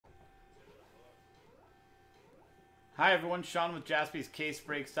Hi everyone, Sean with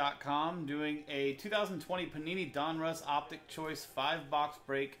JaspysCaseBreaks.com doing a 2020 Panini Donruss Optic Choice 5-box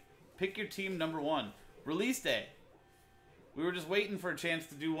break. Pick your team number 1. Release day. We were just waiting for a chance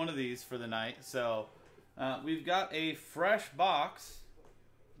to do one of these for the night, so we've got a fresh box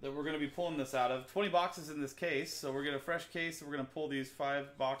that we're going to be pulling this out of. 20 boxes in this case, so we're getting a fresh case that we're going to pull these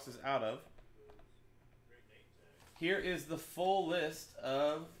 5 boxes out of. Here is the full list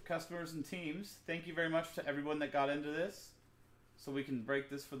of customers and teams. Thank you very much to everyone that got into this, so we can break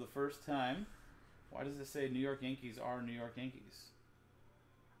this for the first time. Why does it say New York Yankees are New York Yankees?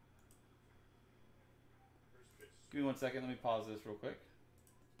 Give me 1 second. Let me pause this real quick.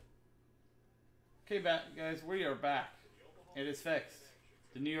 Okay, guys, we are back. It is fixed.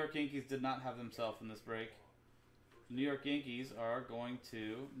 The New York Yankees did not have themselves in this break. The New York Yankees are going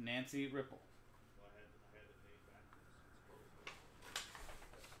to Nancy Ripple.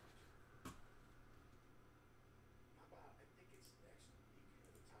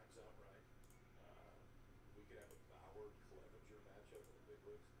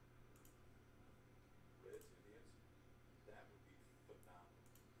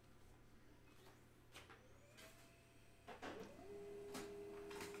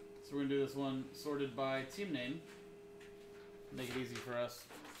 So we're going to do this one sorted by team name. Make it easy for us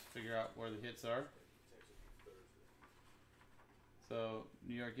to figure out where the hits are. So,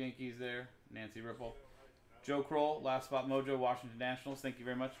 New York Yankees there, Nancy Ripple. Joe Kroll, Last Spot Mojo, Washington Nationals. Thank you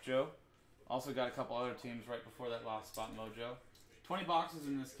very much, Joe. Also got a couple other teams right before that Last Spot Mojo. 20 boxes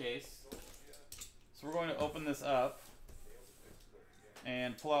in this case. So we're going to open this up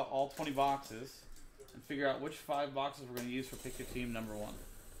and pull out all 20 boxes and figure out which 5 boxes we're going to use for Pick Your Team number 1.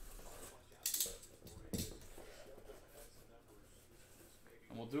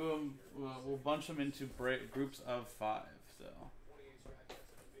 And we'll do them. We'll bunch them into groups of 5. So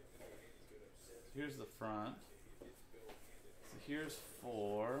here's the front. So here's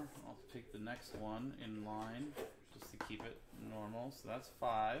 4. I'll pick the next one in line just to keep it normal. So that's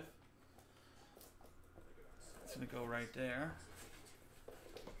 5. It's gonna go right there.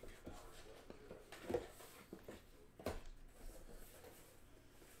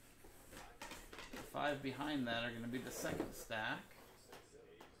 The 5 behind that are gonna be the second stack.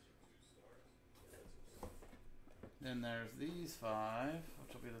 Then there's these 5,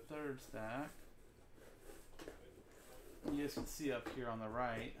 which will be the third stack. You guys can see up here on the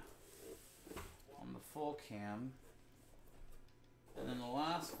right, on the full cam. And then the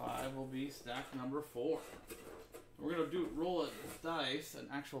last 5 will be stack number 4. We're going to roll a dice, an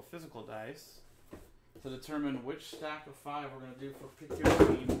actual physical dice, to determine which stack of 5 we're going to do for Pick Your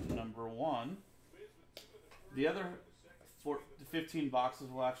Team number 1. The other 15 boxes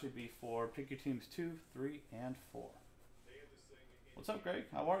will actually be for Pick Your Teams 2, 3, and 4. What's up, Greg?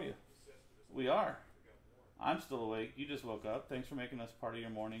 How are you? We are. I'm still awake. You just woke up. Thanks for making us part of your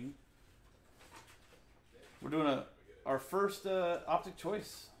morning. We're doing our first Optic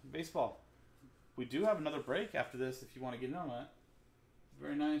Choice baseball. We do have another break after this if you want to get in on that.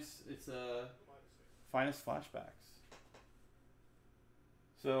 Very nice. It's Finest Flashbacks.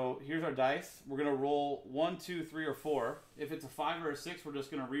 So here's our dice. We're going to roll 1, 2, 3, or 4. If it's a 5 or a 6, we're just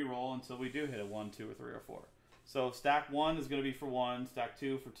going to re-roll until we do hit a 1, 2, or 3, or 4. So stack 1 is going to be for 1, stack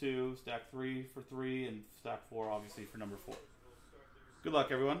 2 for 2, stack 3 for 3, and stack 4 obviously for number 4. Good luck,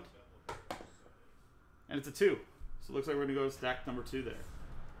 everyone. And it's a 2. So it looks like we're going to go to stack number 2 there.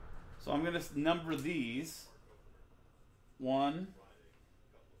 So I'm going to number these 1,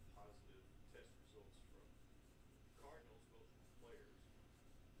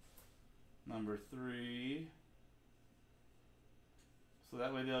 number 3. So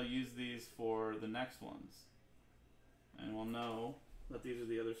that way they'll use these for the next ones. And we'll know that these are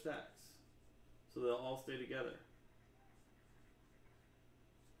the other stacks. So they'll all stay together.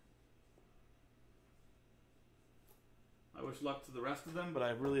 I wish luck to the rest of them, but I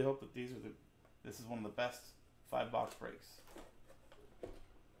really hope that this is one of the best 5-box breaks.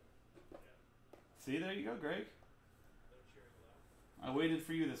 See, there you go, Greg. I waited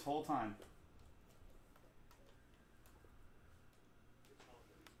for you this whole time.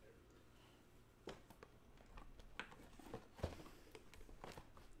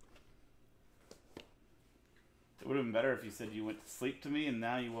 It would have been better if you said you went to sleep to me and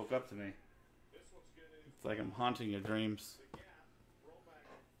now you woke up to me. It's like I'm haunting your dreams.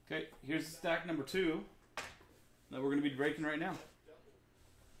 Okay, here's stack number 2 that we're going to be breaking right now.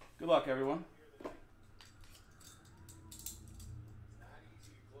 Good luck, everyone.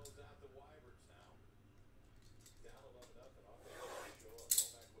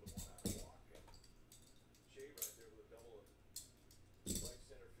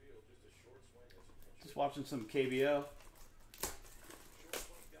 Just watching some KBO.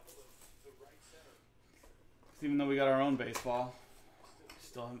 Even though we got our own baseball,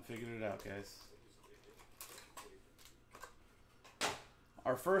 still haven't figured it out, guys.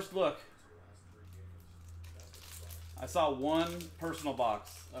 Our first look. I saw one personal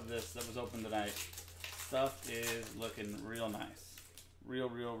box of this that was open tonight. Stuff is looking real nice. Real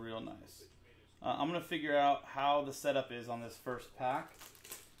nice. I'm going to figure out how the setup is on this first pack.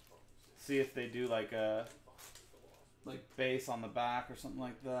 See if they do like a base on the back or something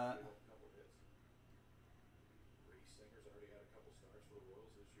like that.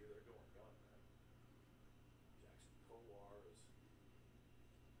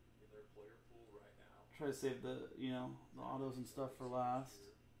 Try to save the, the autos and stuff for last.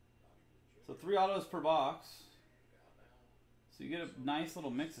 So 3 autos per box. So you get a nice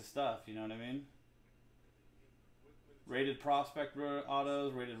little mix of stuff, you know what I mean? Rated prospect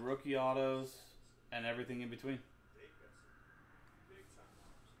autos, rated rookie autos, and everything in between.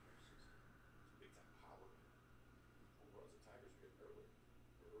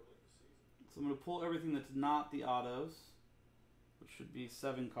 So I'm going to pull everything that's not the autos, which should be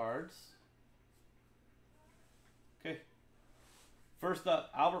 7 cards. Okay. First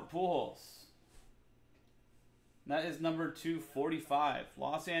up, Albert Pujols. That is number 245.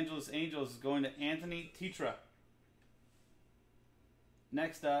 Los Angeles Angels is going to Anthony Titra.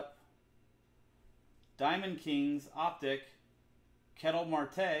 Next up, Diamond Kings Optic, Kettle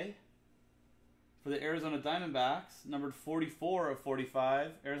Marte for the Arizona Diamondbacks. Numbered 44 of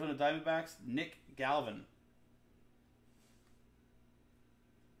 45. Arizona Diamondbacks, Nick Galvin.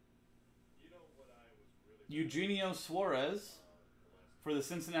 Eugenio Suarez for the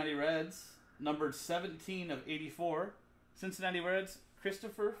Cincinnati Reds, numbered 17 of 84. Cincinnati Reds,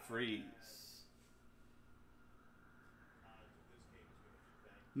 Christopher Freeze.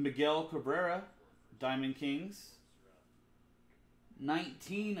 Miguel Cabrera, Diamond Kings,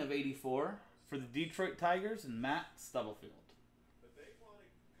 19 of 84 for the Detroit Tigers, and Matt Stubblefield.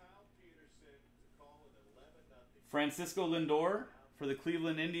 Francisco Lindor for the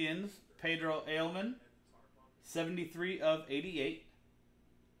Cleveland Indians, Pedro Ailman, 73 of 88.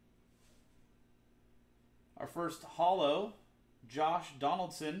 Our first holo, Josh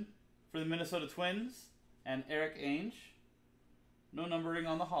Donaldson for the Minnesota Twins and Eric Ainge. No numbering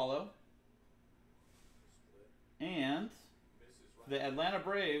on the holo. And the Atlanta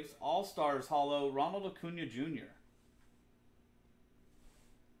Braves All-Stars holo, Ronald Acuna Jr.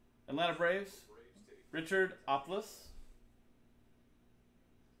 Atlanta Braves, Richard Oplis.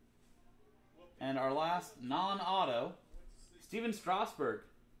 And our last non-auto, Steven Strasburg,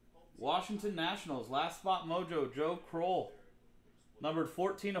 Washington Nationals, last spot mojo, Joe Kroll, numbered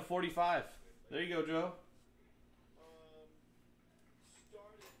 14 of 45. There you go, Joe.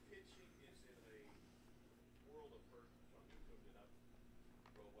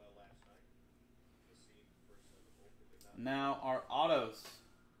 Now our autos.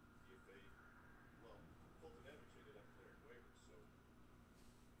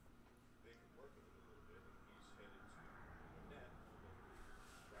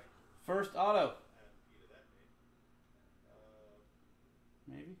 First auto.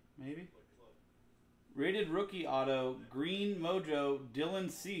 Maybe. Rated rookie auto, Green Mojo,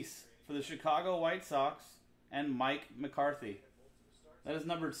 Dylan Cease for the Chicago White Sox and Mike McCarthy. That is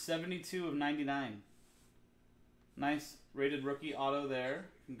numbered 72 of 99. Nice rated rookie auto there.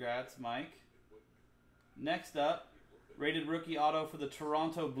 Congrats, Mike. Next up, rated rookie auto for the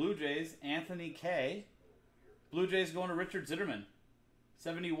Toronto Blue Jays, Anthony K. Blue Jays going to Richard Zitterman.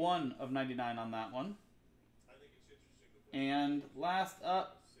 71 of 99 on that one. And last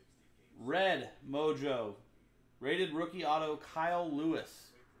up, red mojo. Rated rookie auto, Kyle Lewis.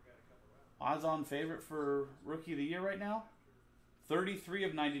 Odds-on favorite for rookie of the year right now. 33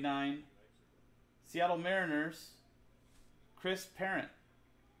 of 99. Seattle Mariners, Chris Parent.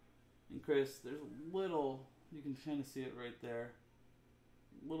 And Chris, there's a little, you can kind of see it right there.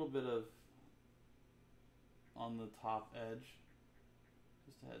 A little bit of on the top edge.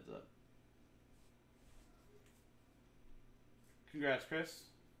 Just a heads up. Congrats, Chris.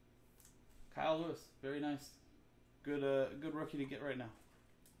 Kyle Lewis, very nice. Good rookie to get right now.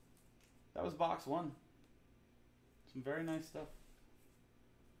 That was box 1. Some very nice stuff.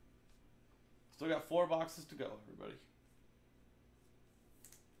 Still got 4 boxes to go, everybody.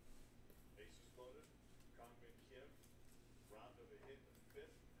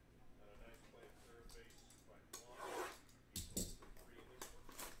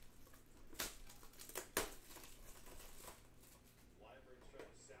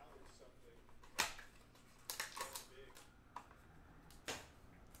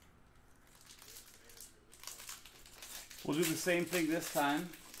 We'll do the same thing this time.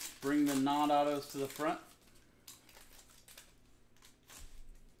 Bring the non-autos to the front.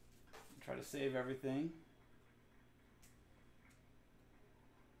 Try to save everything.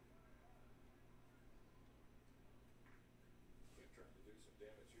 Trying to do some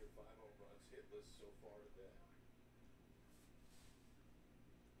damage here. 5 home runs hitless so far today.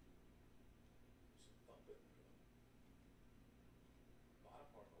 Some thumping. Bottom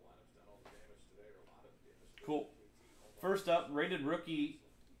part of the lineup's done all the damage today, or a lot of damage. Cool. First up, rated rookie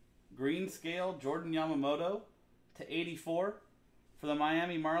green scale Jordan Yamamoto to 84 for the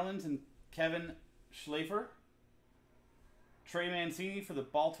Miami Marlins and Kevin Schlafer. Trey Mancini for the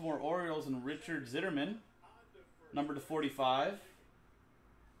Baltimore Orioles and Richard Zitterman, number to 45.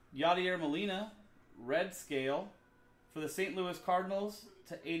 Yadier Molina, red scale for the St. Louis Cardinals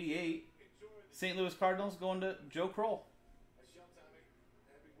to 88. St. Louis Cardinals going to Joe Kroll.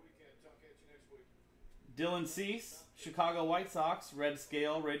 Dylan Cease, Chicago White Sox, red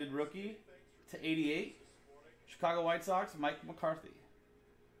scale, rated rookie to 88. Chicago White Sox, Mike McCarthy.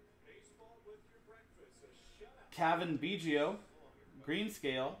 Kevin Biggio, green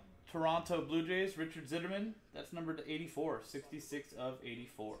scale, Toronto Blue Jays, Richard Zitterman. That's numbered to 84, 66 of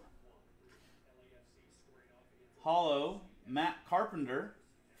 84. Hollow, Matt Carpenter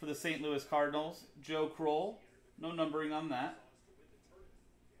for the St. Louis Cardinals, Joe Kroll. No numbering on that.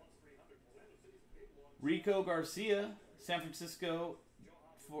 Rico Garcia, San Francisco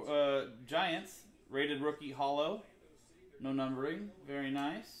Giants, rated rookie hollow. No numbering. Very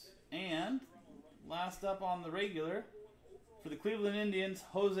nice. And last up on the regular, for the Cleveland Indians,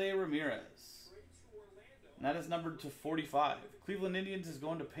 Jose Ramirez. And that is numbered to 45. Cleveland Indians is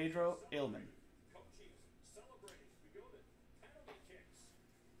going to Pedro Ailman.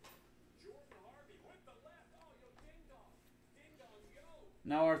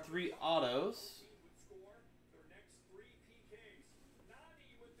 Now our 3 autos.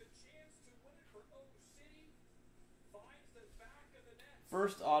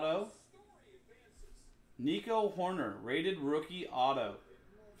 First auto, Nico Horner, rated rookie auto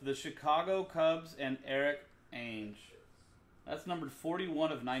for the Chicago Cubs and Eric Ainge. That's numbered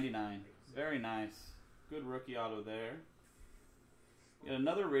 41 of 99. Very nice. Good rookie auto there. Got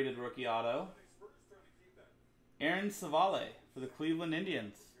another rated rookie auto, Aaron Savale for the Cleveland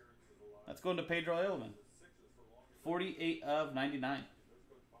Indians. That's going to Pedro Ailman. 48 of 99.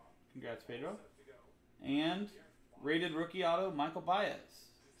 Congrats, Pedro. And rated rookie auto, Michael Baez,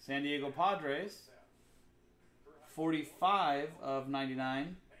 San Diego Padres. 45 of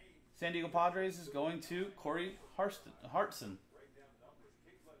 99. San Diego Padres is going to Corey Hartson.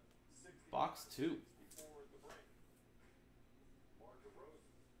 Box 2.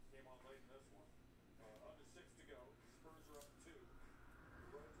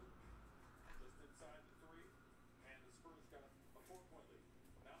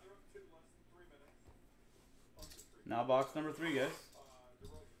 Now box number 3, guys.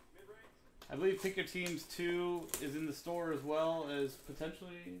 I believe Pick Your Teams 2 is in the store as well as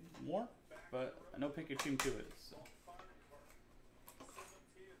potentially more, but I know Pick Your Team 2 is. So.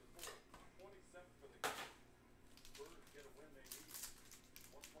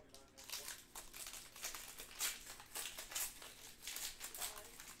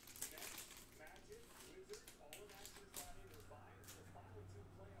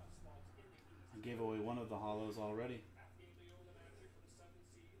 I gave away one of the hollows already.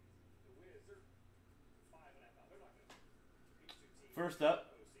 First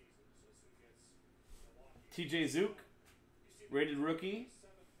up, TJ Zook, rated rookie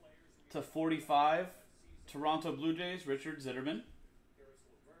to 45, Toronto Blue Jays, Richard Zitterman.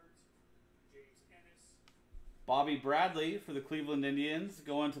 Bobby Bradley for the Cleveland Indians,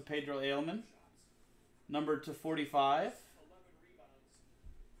 going to Pedro Ailman, numbered to 45.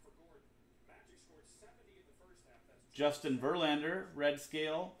 Justin Verlander, red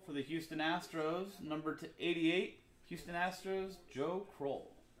scale for the Houston Astros, numbered to 88. Houston Astros, Joe Kroll.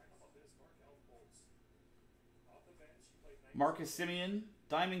 Marcus Semien,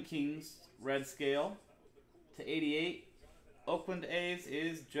 Diamond Kings, red scale to 88. Oakland A's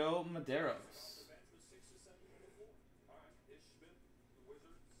is Joe Maderos.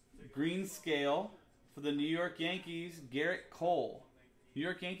 Green scale for the New York Yankees, Garrett Cole. New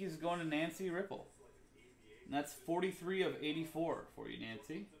York Yankees is going to Nancy Ripple. And that's 43 of 84 for you,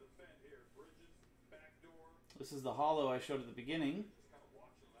 Nancy. This is the hollow I showed at the beginning.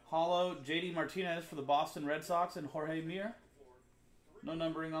 Hollow, JD Martinez for the Boston Red Sox and Jorge Mir. No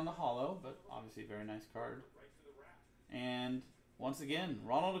numbering on the hollow, but obviously a very nice card. And once again,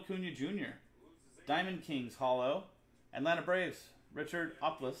 Ronald Acuna Jr. Diamond Kings hollow. Atlanta Braves, Richard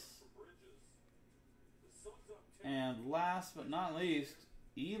Oplis. And last but not least,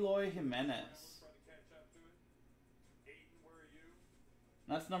 Eloy Jimenez.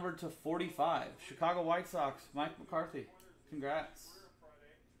 That's numbered to 45. Chicago White Sox, Mike McCarthy. Congrats.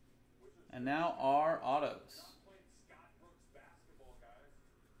 And now our autos.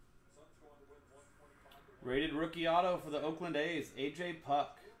 Rated rookie auto for the Oakland A's, AJ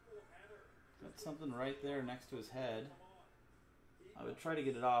Puck. Got something right there next to his head. I would try to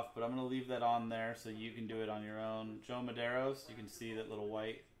get it off, but I'm going to leave that on there so you can do it on your own. Joe Maderos, you can see that little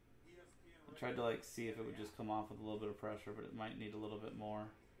white. I tried to see if it would just come off with a little bit of pressure, but it might need a little bit more.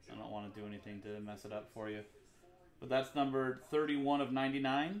 I don't want to do anything to mess it up for you. But that's numbered 31 of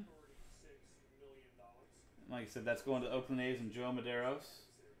 99. Like I said, that's going to the Oakland A's and Joe Maderos.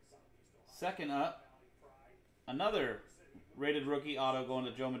 Second up, another rated rookie auto going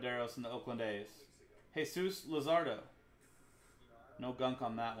to Joe Maderos and the Oakland A's. Jesus Luzardo. No gunk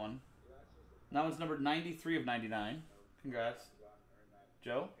on that one. That one's numbered 93 of 99. Congrats,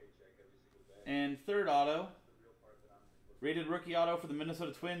 Joe. And third auto, rated rookie auto for the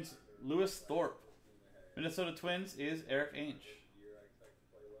Minnesota Twins, Lewis Thorpe. Minnesota Twins is Eric Ainge.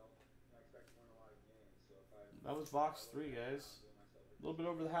 That was box 3, guys. A little bit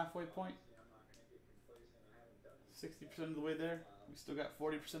over the halfway point. 60% of the way there. We still got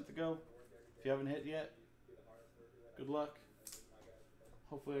 40% to go. If you haven't hit yet, good luck.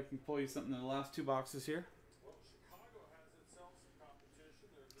 Hopefully I can pull you something in the last 2 boxes here.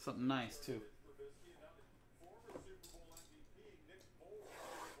 Something nice, too.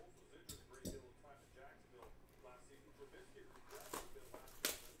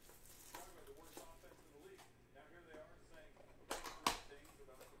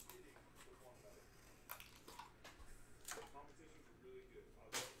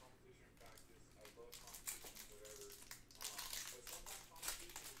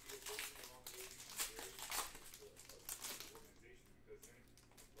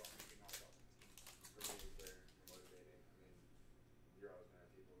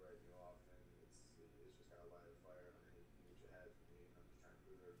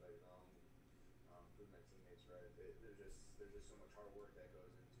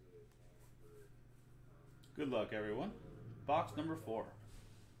 Good luck, everyone. Box number 4.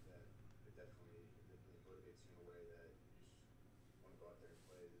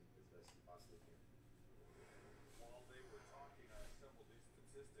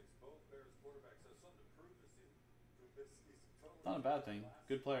 Not a bad thing.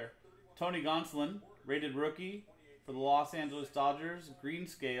 Good player. Tony Gonsolin, rated rookie for the Los Angeles Dodgers, green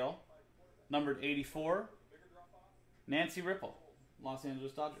scale, numbered 84. Nancy Ripple, Los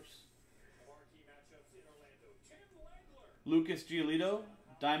Angeles Dodgers. Lucas Giolito,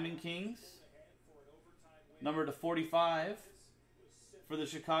 Diamond Kings, number to 45 for the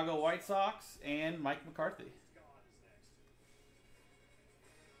Chicago White Sox, and Mike McCarthy.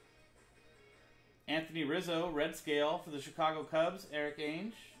 Anthony Rizzo, red scale for the Chicago Cubs, Eric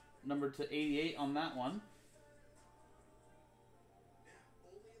Ainge, number to 88 on that one.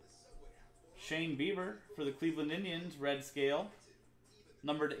 Shane Bieber for the Cleveland Indians, red scale,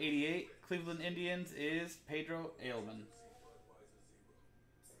 number to 88. Cleveland Indians is Pedro Ailman.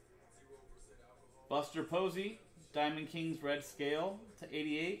 Buster Posey, Diamond Kings red scale to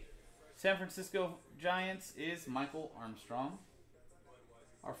 88. San Francisco Giants is Michael Armstrong.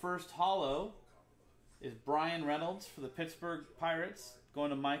 Our first holo is Brian Reynolds for the Pittsburgh Pirates, going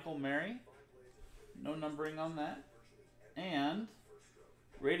to Michael Mary. No numbering on that. And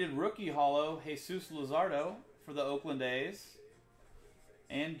rated rookie holo, Jesus Luzardo for the Oakland A's,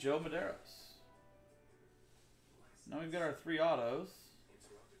 and Joe Maderos. Now we've got our 3 autos.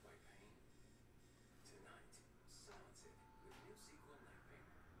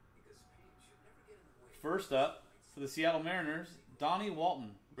 First up, for the Seattle Mariners, Donnie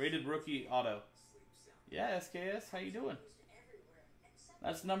Walton, rated rookie auto. Yeah, SKS, how you doing?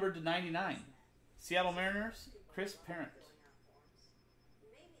 That's numbered to 99. Seattle Mariners, Chris Parent.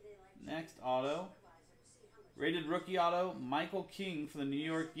 Next auto, rated rookie auto, Michael King for the New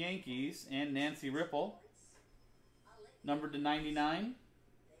York Yankees, and Nancy Ripple. Numbered to 99.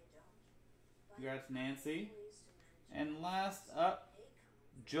 Congrats, Nancy. And last up,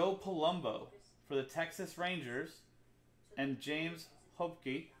 Joe Palumbo for the Texas Rangers, and James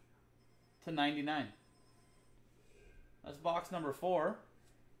Hopke to 99. That's box number 4.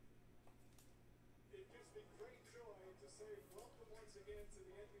 It gives me great joy to say welcome once again to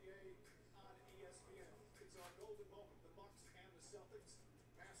the NBA on ESPN. It's our golden moment. The Bucks and the Celtics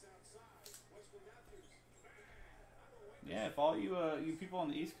pass outside. Wesley Matthews. Yeah, if all you you people on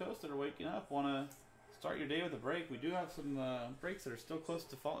the East Coast that are waking up want to start your day with a break, we do have some breaks that are still close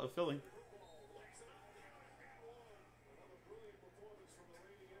to filling.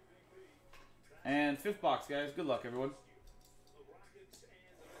 And 5th box, guys. Good luck, everyone.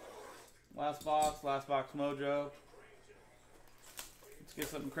 Last box mojo. Let's get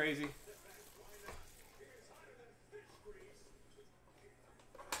something crazy.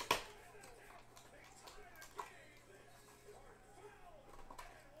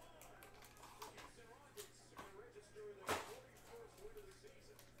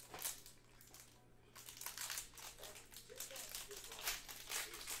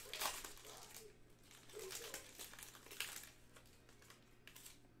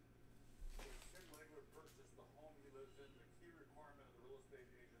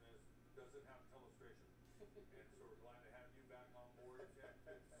 Does it have illustration? And so we're glad to have you back on board, Ted.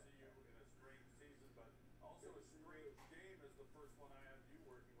 Good to see you in a strange season, but also a strange game is the first one I have you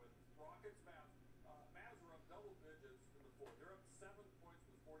working with. Rockets, Mavs. Mavs are up double digits in the fourth. They're up 7 points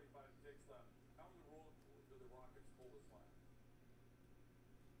with 45 ticks left. How in the world do the Rockets pull this line?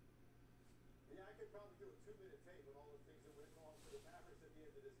 Yeah, I could probably do a 2-minute tape on all the things that went wrong for the Mavericks at the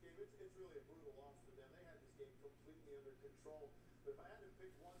end of this game. It's really a brutal loss for them. They had this game completely under control. But if I had to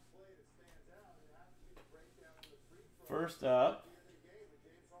pick one play that stands out, it has to be the breakdown on the free throw. First up,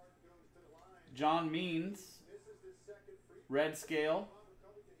 John Means, red scale,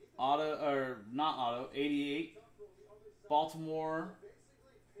 auto or not auto, 88, Baltimore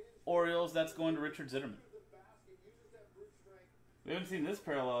Orioles. That's going to Richard Zitterman. We haven't seen this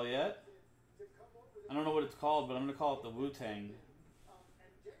parallel yet. I don't know what it's called, but I'm going to call it the Wu-Tang.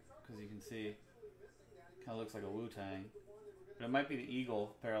 Because you can see, kind of looks like a Wu-Tang. But it might be the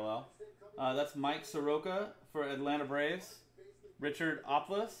Eagle parallel. That's Mike Soroka for Atlanta Braves. Richard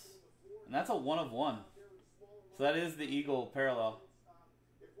Oplis. And that's a 1 of 1. So that is the Eagle parallel.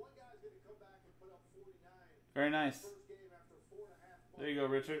 Very nice. There you go,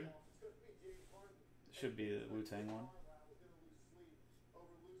 Richard. Should be the Wu-Tang one.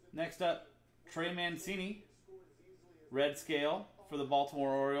 Next up, Trey Mancini. Red scale for the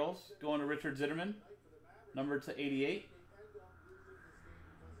Baltimore Orioles. Going to Richard Zitterman. Numbered to 88.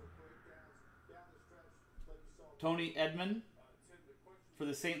 Tony Edmond for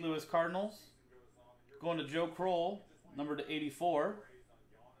the St. Louis Cardinals. Going to Joe Kroll, number to 84.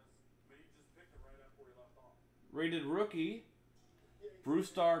 Rated rookie,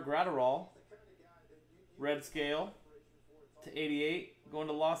 Brewstar Gratterall, red scale to 88. Going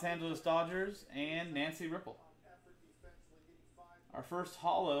to Los Angeles Dodgers and Nancy Ripple. Our first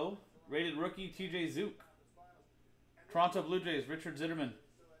holo, rated rookie, TJ Zook. Toronto Blue Jays, Richard Zitterman.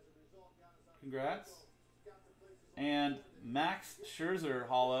 Congrats. And Max Scherzer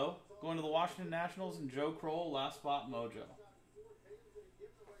holo, going to the Washington Nationals and Joe Kroll, last spot mojo.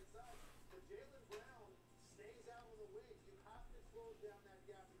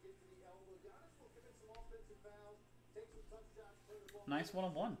 Nice 1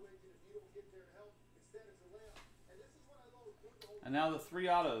 of 1. And now the 3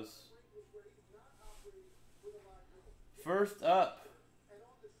 autos. First up,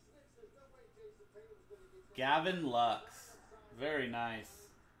 Gavin Lux. Very nice.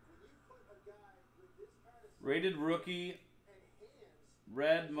 Rated rookie,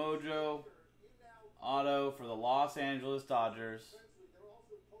 red mojo auto for the Los Angeles Dodgers,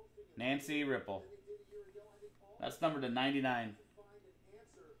 Nancy Ripple. That's numbered to 99.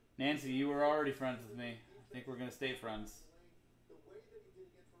 Nancy, you were already friends with me. I think we're going to stay friends.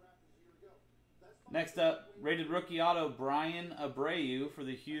 Next up, rated rookie auto, Brian Abreu for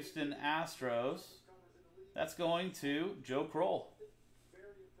the Houston Astros. That's going to Joe Kroll.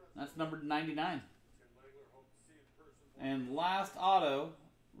 That's numbered 99. And last auto,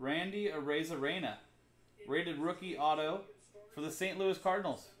 Randy Arozarena. Rated rookie auto for the St. Louis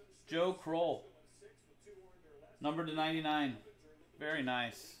Cardinals, Joe Kroll. Numbered to 99. Very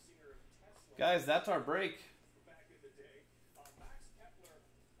nice. Guys, that's our break.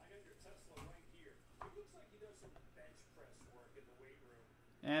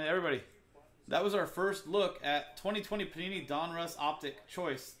 And everybody, that was our first look at 2020 Panini Donruss Optic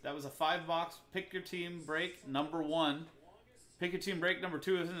Choice. That was a 5-box Pick Your Team break number 1. Pick Your Team break number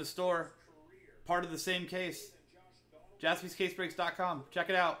 2 is in the store. Part of the same case. JaspysCaseBreaks.com. Check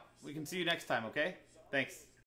it out. We can see you next time, okay? Thanks.